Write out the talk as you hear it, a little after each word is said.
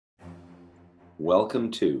Welcome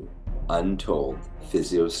to Untold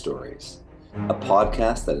Physio Stories, a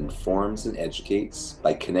podcast that informs and educates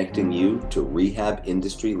by connecting you to rehab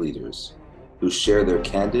industry leaders who share their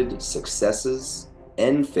candid successes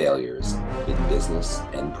and failures in business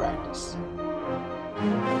and practice.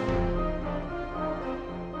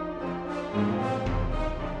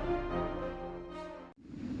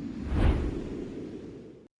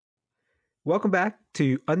 Welcome back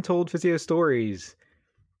to Untold Physio Stories,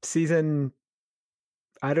 season,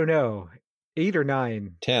 I don't know, 8 or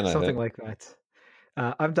 9, 10, I something think. like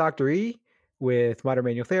that. I'm Dr. E with Modern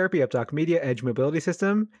Manual Therapy, Updoc Media, Edge Mobility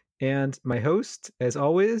System, and my host, as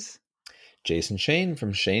always, Jason Shane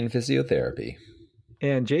from Shane Physiotherapy.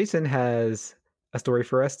 And Jason has a story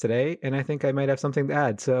for us today, and I think I might have something to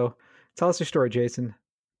add. So tell us your story, Jason.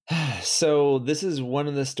 So this is one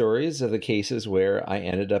of the stories of the cases where I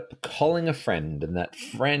ended up calling a friend, and that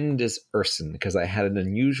friend is Urson, because I had an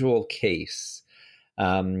unusual case.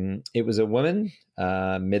 It was a woman,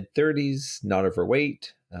 mid-30s, not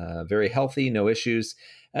overweight, very healthy, no issues.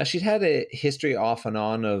 She'd had a history off and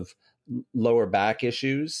on of lower back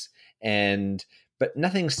issues, but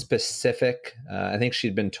nothing specific. I think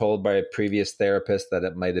she'd been told by a previous therapist that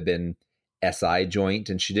it might have been SI joint,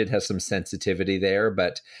 and she did have some sensitivity there,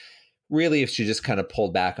 but really if she just kind of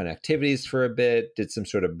pulled back on activities for a bit, did some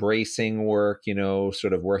sort of bracing work,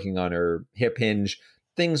 sort of working on her hip hinge,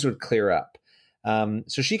 things would clear up.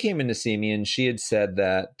 So she came in to see me, and she had said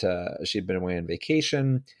that she'd been away on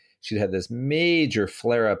vacation. She'd had this major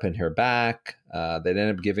flare-up in her back. They'd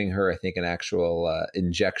ended up giving her, I think, an actual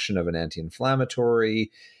injection of an anti-inflammatory,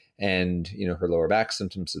 and her lower back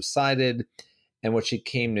symptoms subsided. And what she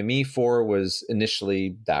came to me for was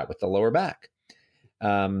initially that with the lower back.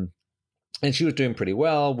 And she was doing pretty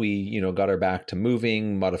well. We, got her back to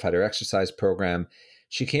moving, modified her exercise program.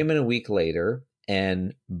 She came in a week later,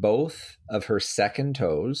 and both of her second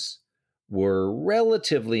toes were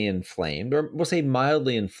relatively inflamed, or we'll say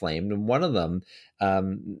mildly inflamed. And one of them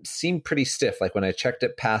seemed pretty stiff. Like when I checked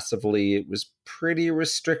it passively, it was pretty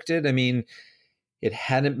restricted. I mean, it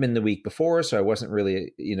hadn't been the week before, so I wasn't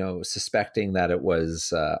really, suspecting that it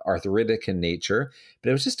was arthritic in nature, but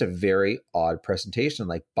it was just a very odd presentation,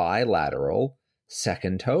 like bilateral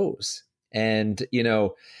second toes. And,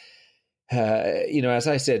 as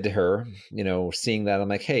I said to her, seeing that, I'm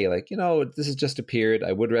like, hey, this is just a period.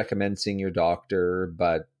 I would recommend seeing your doctor,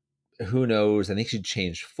 but who knows? I think she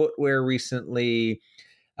changed footwear recently.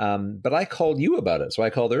 But I called you about it. So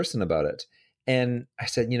I called Urson about it. And I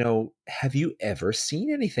said, have you ever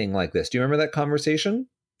seen anything like this? Do you remember that conversation?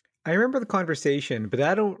 I remember the conversation, but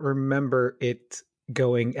I don't remember it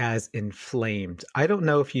going as inflamed. I don't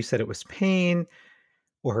know if you said it was pain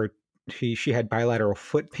or she had bilateral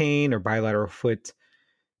foot pain or bilateral foot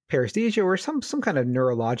paresthesia or some kind of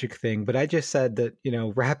neurologic thing, but I just said that,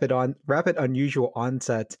 rapid unusual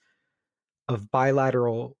onset of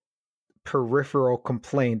bilateral peripheral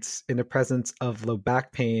complaints in the presence of low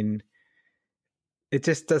back pain. It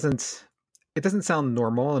just doesn't sound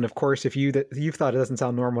normal. And of course, if you've thought it doesn't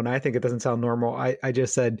sound normal and I think it doesn't sound normal, I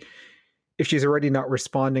just said, if she's already not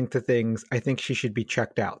responding to things, I think she should be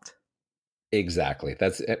checked out. Exactly.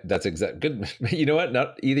 That's exact. Good. You know what?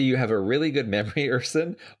 Not either you have a really good memory,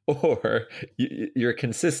 Urson, or your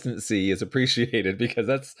consistency is appreciated, because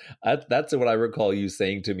that's what I recall you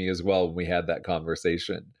saying to me as well when we had that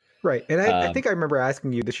conversation. Right. And I think I remember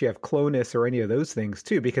asking you, does she have clonus or any of those things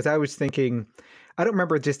too? Because I was thinking, I don't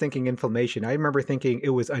remember just thinking inflammation. I remember thinking it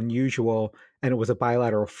was unusual and it was a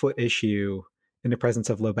bilateral foot issue in the presence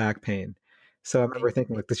of low back pain. So I remember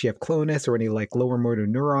thinking, does she have clonus or any lower motor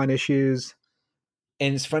neuron issues?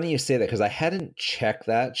 And it's funny you say that, because I hadn't checked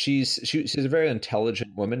that. She's a very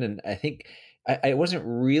intelligent woman, and I think I wasn't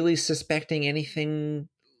really suspecting anything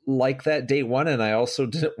like that day one, and I also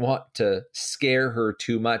didn't want to scare her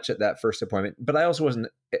too much at that first appointment, but I also wasn't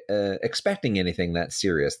expecting anything that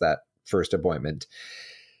serious that first appointment.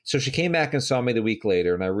 So she came back and saw me the week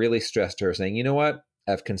later, and I really stressed her, saying, you know what?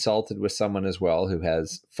 I've consulted with someone as well who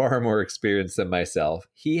has far more experience than myself.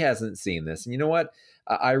 He hasn't seen this. And you know what?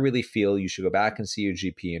 I really feel you should go back and see your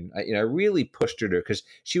GP. And I really pushed her to, because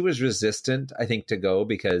she was resistant, I think, to go,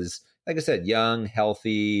 because, like I said, young,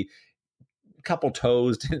 healthy, couple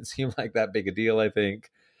toes didn't seem like that big a deal, I think.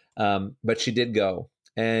 But she did go,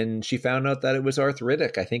 and she found out that it was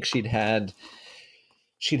arthritic. I think she'd had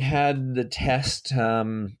the test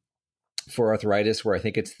for arthritis, where I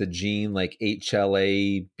think it's the gene like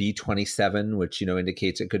HLA-B27, which,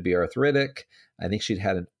 indicates it could be arthritic. I think she'd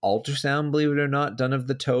had an ultrasound, believe it or not, done of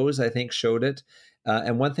the toes, I think showed it.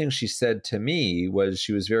 And one thing she said to me was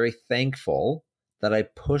she was very thankful that I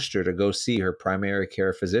pushed her to go see her primary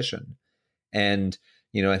care physician. And,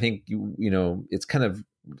 I think, it's kind of,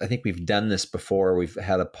 I think we've done this before. We've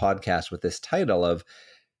had a podcast with this title of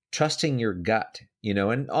trusting your gut,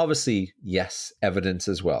 and obviously, yes, evidence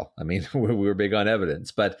as well. I mean, we're big on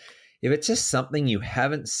evidence, but if it's just something you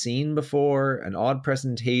haven't seen before, an odd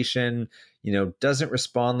presentation, doesn't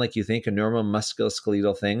respond like you think, a normal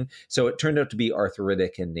musculoskeletal thing. So it turned out to be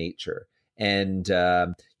arthritic in nature. And,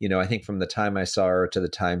 I think from the time I saw her to the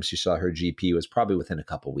time she saw her GP was probably within a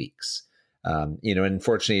couple weeks. And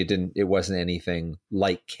unfortunately it wasn't anything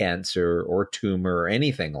like cancer or tumor or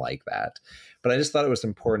anything like that. But I just thought it was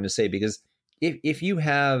important to say, because if you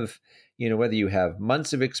have, whether you have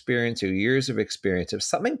months of experience or years of experience, if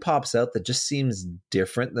something pops out that just seems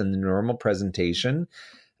different than the normal presentation,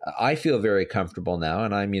 I feel very comfortable now.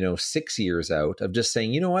 And I'm, 6 years out of just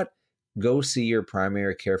saying, you know what, go see your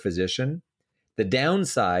primary care physician. The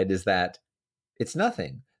downside is that it's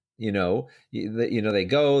nothing. They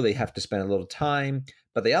go, they have to spend a little time,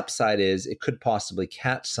 but the upside is it could possibly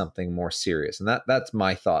catch something more serious. And that's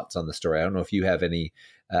my thoughts on the story. I don't know if you have any,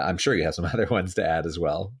 I'm sure you have some other ones to add as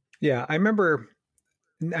well. Yeah, I remember,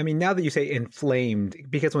 now that you say inflamed,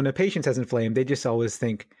 because when a patient says inflamed, they just always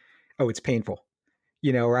think, oh, it's painful,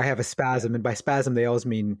 or I have a spasm. And by spasm, it always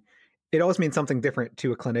means something different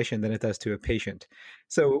to a clinician than it does to a patient.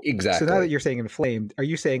 So, exactly. So now that you're saying inflamed, are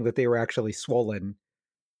you saying that they were actually swollen?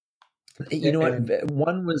 What?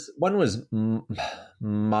 One was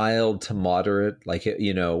mild to moderate,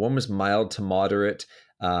 one was mild to moderate.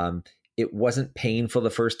 It wasn't painful the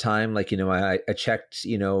first time. I checked,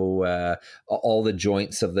 all the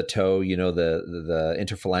joints of the toe, the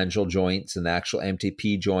interphalangeal joints and the actual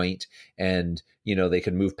MTP joint, and, they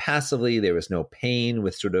could move passively. There was no pain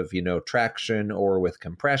with sort of, traction or with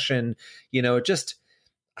compression,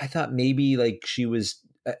 I thought maybe she was,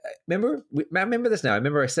 I remember this now. I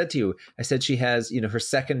remember I said to you, she has, her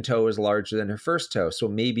second toe is larger than her first toe. So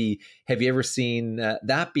maybe, have you ever seen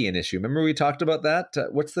that be an issue? Remember we talked about that?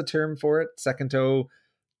 What's the term for it? Second toe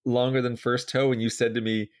longer than first toe. And you said to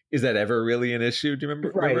me, is that ever really an issue? Do you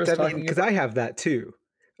remember? Right. Remember because I have that too.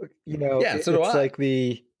 Yeah, so do I.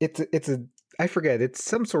 I forget, it's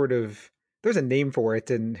some sort of, there's a name for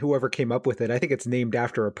it, and whoever came up with it, I think it's named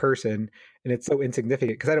after a person, and it's so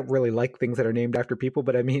insignificant because I don't really like things that are named after people.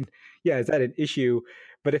 But yeah, is that an issue?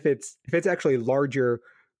 But if it's actually larger,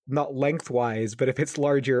 not lengthwise, but if it's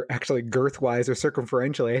larger actually girthwise or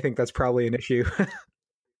circumferentially, I think that's probably an issue.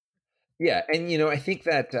 Yeah, and I think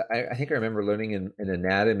that I think I remember learning in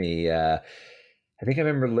anatomy. I think I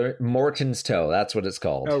remember Morton's toe. That's what it's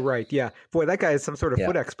called. Oh, right. Yeah, boy, that guy is some sort of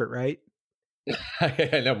foot expert, right?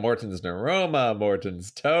 I know Morton's neuroma,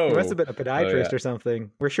 Morton's toe. He must have been a podiatrist or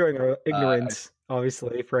something. We're showing our ignorance,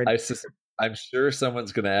 obviously. I'm sure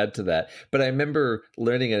someone's going to add to that. But I remember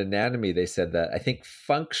learning in anatomy, they said that I think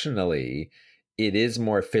functionally it is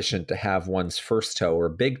more efficient to have one's first toe or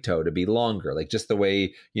big toe to be longer, like just the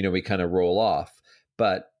way, we kind of roll off.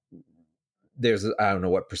 But there's, I don't know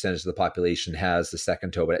what percentage of the population has the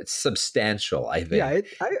second toe, but it's substantial, I think. Yeah,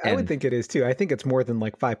 I would think it is too. I think it's more than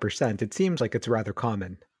 5%. It seems like it's rather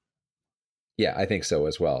common. Yeah, I think so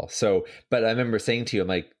as well. So, but I remember saying to you, I'm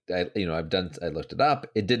like, I looked it up.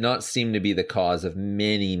 It did not seem to be the cause of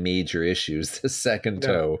many major issues, the second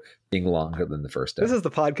toe being longer than the first toe. This is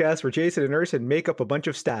the podcast where Jason and Urson make up a bunch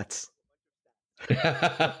of stats.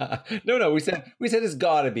 No, we said it's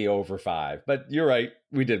got to be over 5, but you're right,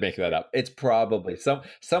 we did make that up. It's probably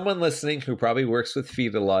someone listening who probably works with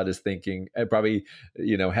feet a lot is thinking, probably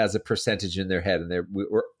has a percentage in their head, and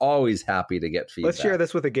we're always happy to get feedback. Let's share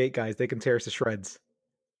this with the gate guys. They can tear us to shreds.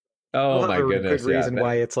 Oh my goodness! Good reason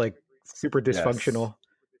why it's super dysfunctional.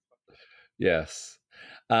 Yes.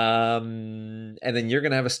 And then you're going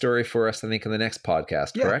to have a story for us, I think, in the next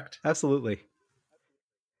podcast, correct? Absolutely.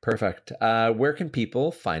 Perfect. Where can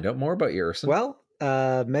people find out more about you, Urson? Well,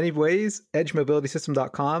 many ways.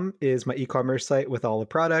 EdgeMobilitySystem.com is my e-commerce site with all the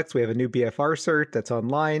products. We have a new BFR cert that's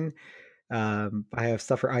online. I have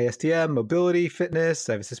stuff for ISTM, mobility, fitness.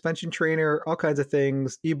 I have a suspension trainer, all kinds of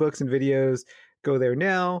things, ebooks and videos. Go there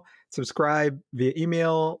now. Subscribe via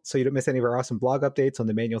email so you don't miss any of our awesome blog updates on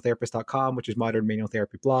themanualtherapist.com, which is Modern Manual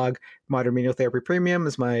Therapy blog. Modern Manual Therapy Premium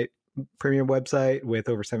is my premium website with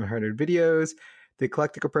over 700 videos. The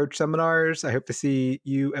Eclectic Approach seminars. I hope to see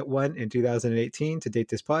you at one in 2018 to date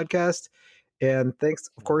this podcast. And thanks,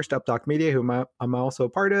 of course, to UpDoc Media, who I'm also a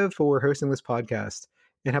part of, for hosting this podcast.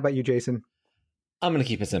 And how about you, Jason? I'm going to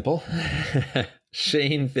keep it simple.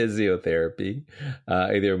 Shane Physiotherapy,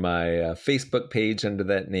 either my Facebook page under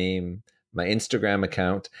that name, my Instagram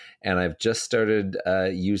account, and I've just started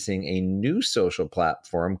using a new social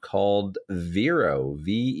platform called Vero,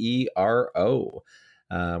 Vero.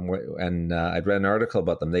 And I'd read an article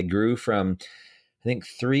about them. They grew from, I think,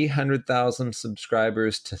 300,000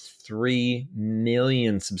 subscribers to 3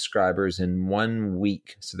 million subscribers in 1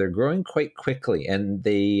 week. So they're growing quite quickly, and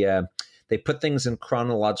they put things in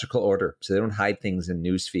chronological order, so they don't hide things in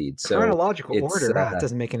news feeds. So chronological order? It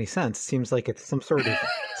doesn't make any sense. It seems like it's some sort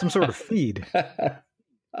of feed.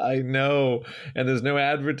 I know, and there's no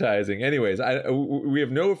advertising. Anyways, we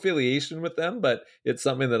have no affiliation with them, but it's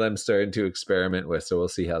something that I'm starting to experiment with. So we'll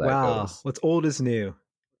see how that goes. What's old is new.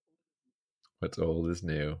 What's old is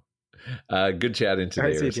new. Good chatting today, All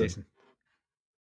right, see you, Erson. Jason.